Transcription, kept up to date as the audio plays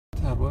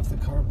God, what if the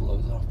car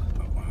blows up?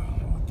 Oh,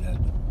 wow, dead.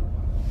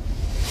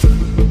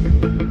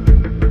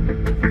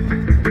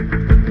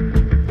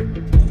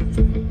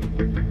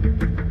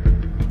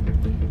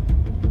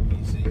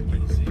 Easy,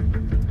 easy,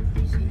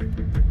 easy.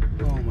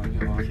 Oh my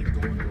God. Keep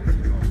going,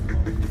 go.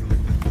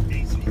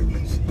 Easy,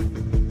 easy.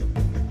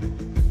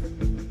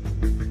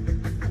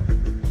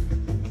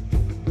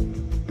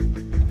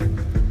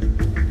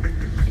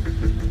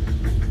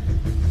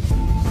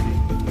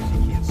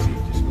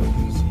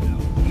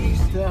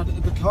 Dad,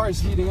 the car is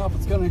heating up.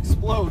 It's going to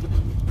explode.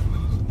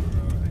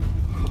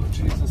 Oh,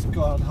 Jesus,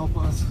 God, help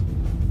us.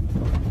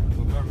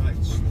 Look, all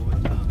right, slow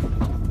it down.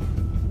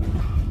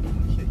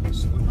 Okay, you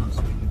slow down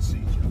so we can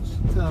see, Jess.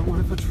 Dad, what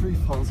if a tree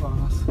falls on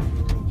us?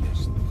 Okay,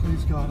 slow down.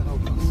 Please, God,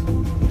 help us.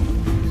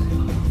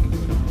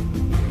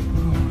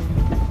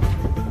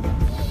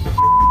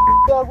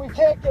 Dad, we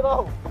can't get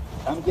out.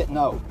 I'm getting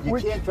out. You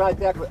can't drive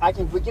back.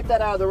 We get that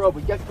out of the road.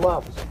 We get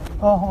gloves.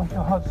 Oh my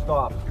God.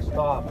 Stop.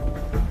 Stop.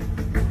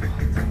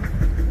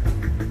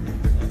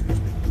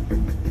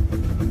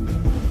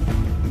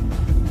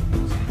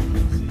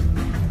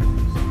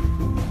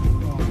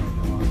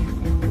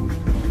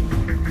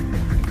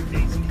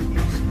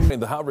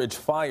 The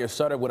Wildfire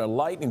started when a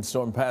lightning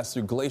storm passed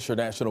through Glacier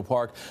National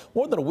Park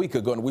more than a week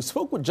ago, and we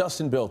spoke with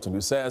Justin Bilton,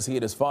 who says he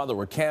and his father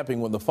were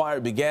camping when the fire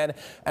began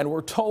and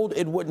were told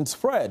it wouldn't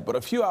spread, but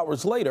a few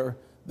hours later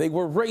they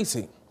were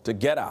racing to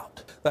get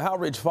out. The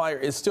Wildfire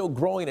is still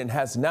growing and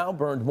has now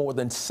burned more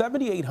than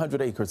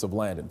 7,800 acres of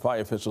land, and fire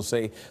officials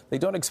say they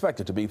don't expect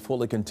it to be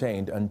fully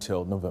contained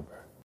until November.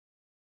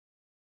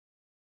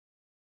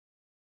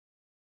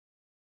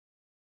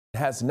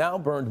 Has now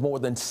burned more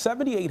than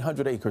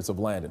 7,800 acres of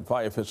land, and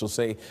fire officials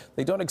say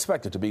they don't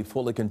expect it to be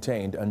fully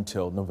contained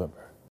until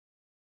November.